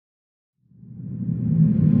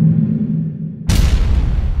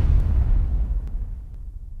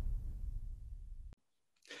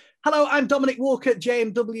Hello, I'm Dominic Walker,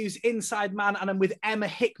 JMW's Inside Man, and I'm with Emma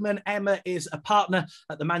Hickman. Emma is a partner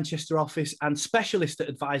at the Manchester office and specialist at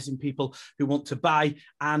advising people who want to buy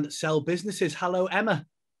and sell businesses. Hello, Emma.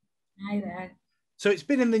 Hi there. So it's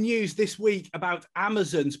been in the news this week about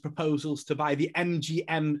Amazon's proposals to buy the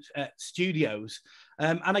MGM Studios.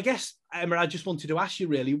 And I guess, Emma, I just wanted to ask you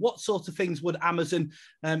really, what sort of things would Amazon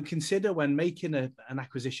consider when making an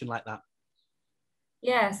acquisition like that?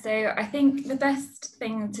 Yeah, so I think the best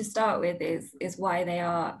thing to start with is why they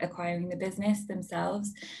are acquiring the business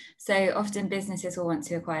themselves. So often businesses will want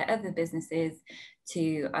to acquire other businesses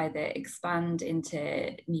to either expand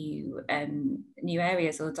into new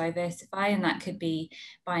areas or diversify, and that could be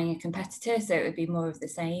buying a competitor, so it would be more of the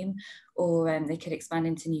same, or they could expand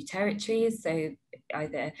into new territories, so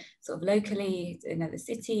either sort of locally in another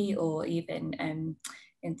city or even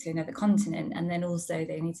into another continent. And then also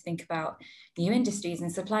they need to think about new industries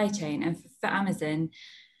and supply chain. And for Amazon,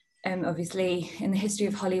 obviously in the history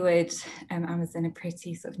of Hollywood, Amazon are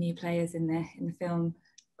pretty sort of new players in the film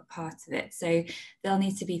part of it. So they'll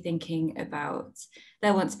need to be thinking about,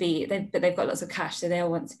 but they've got lots of cash, so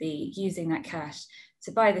they'll want to be using that cash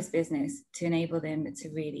to buy this business to enable them to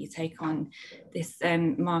really take on this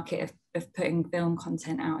market of putting film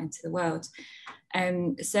content out into the world.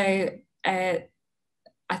 So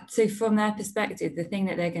from their perspective, the thing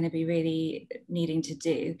that they're going to be really needing to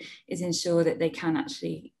do is ensure that they can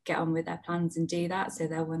actually get on with their plans and do that. So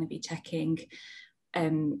they'll want to be checking,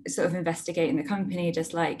 sort of investigating the company,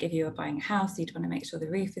 just like if you were buying a house, you'd want to make sure the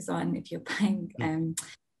roof is on. If you're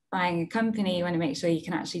buying a company, you want to make sure you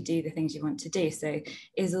can actually do the things you want to do. So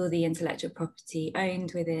is all the intellectual property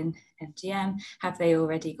owned within MGM? Have they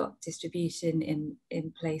already got distribution in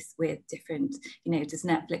place with different, does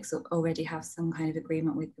Netflix already have some kind of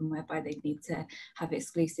agreement with them whereby they need to have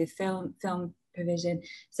exclusive film provision?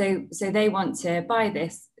 So they want to buy the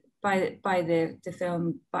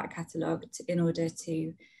film back catalogue in order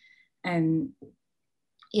to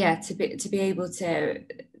be able to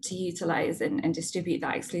utilize and distribute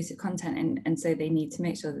that exclusive content, and so they need to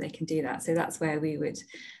make sure that they can do that. So that's where we would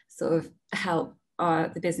sort of help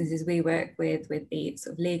the businesses we work with the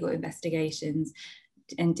sort of legal investigations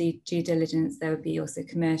and due diligence. There would be also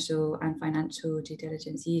commercial and financial due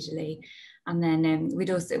diligence usually, and then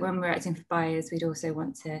we'd also, when we're acting for buyers, we'd also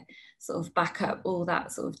want to sort of back up all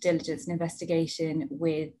that sort of diligence and investigation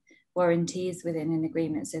with warranties within an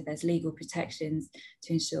agreement. So there's legal protections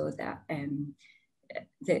to ensure that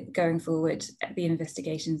that going forward the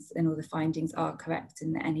investigations and all the findings are correct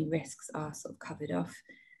and that any risks are sort of covered off.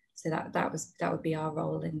 So that would be our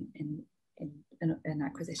role in an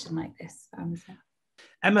acquisition like this for Amazon.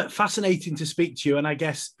 Emma, fascinating to speak to you, and I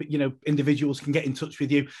guess individuals can get in touch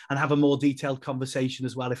with you and have a more detailed conversation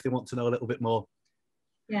as well if they want to know a little bit more.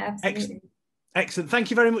 Yeah, absolutely. Excellent. Thank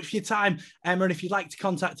you very much for your time, Emma. And if you'd like to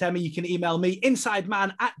contact Emma, you can email me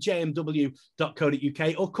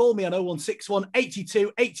insideman@jmw.co.uk or call me on 0161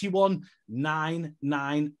 82 81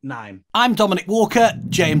 999. I'm Dominic Walker,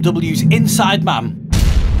 JMW's Inside Man.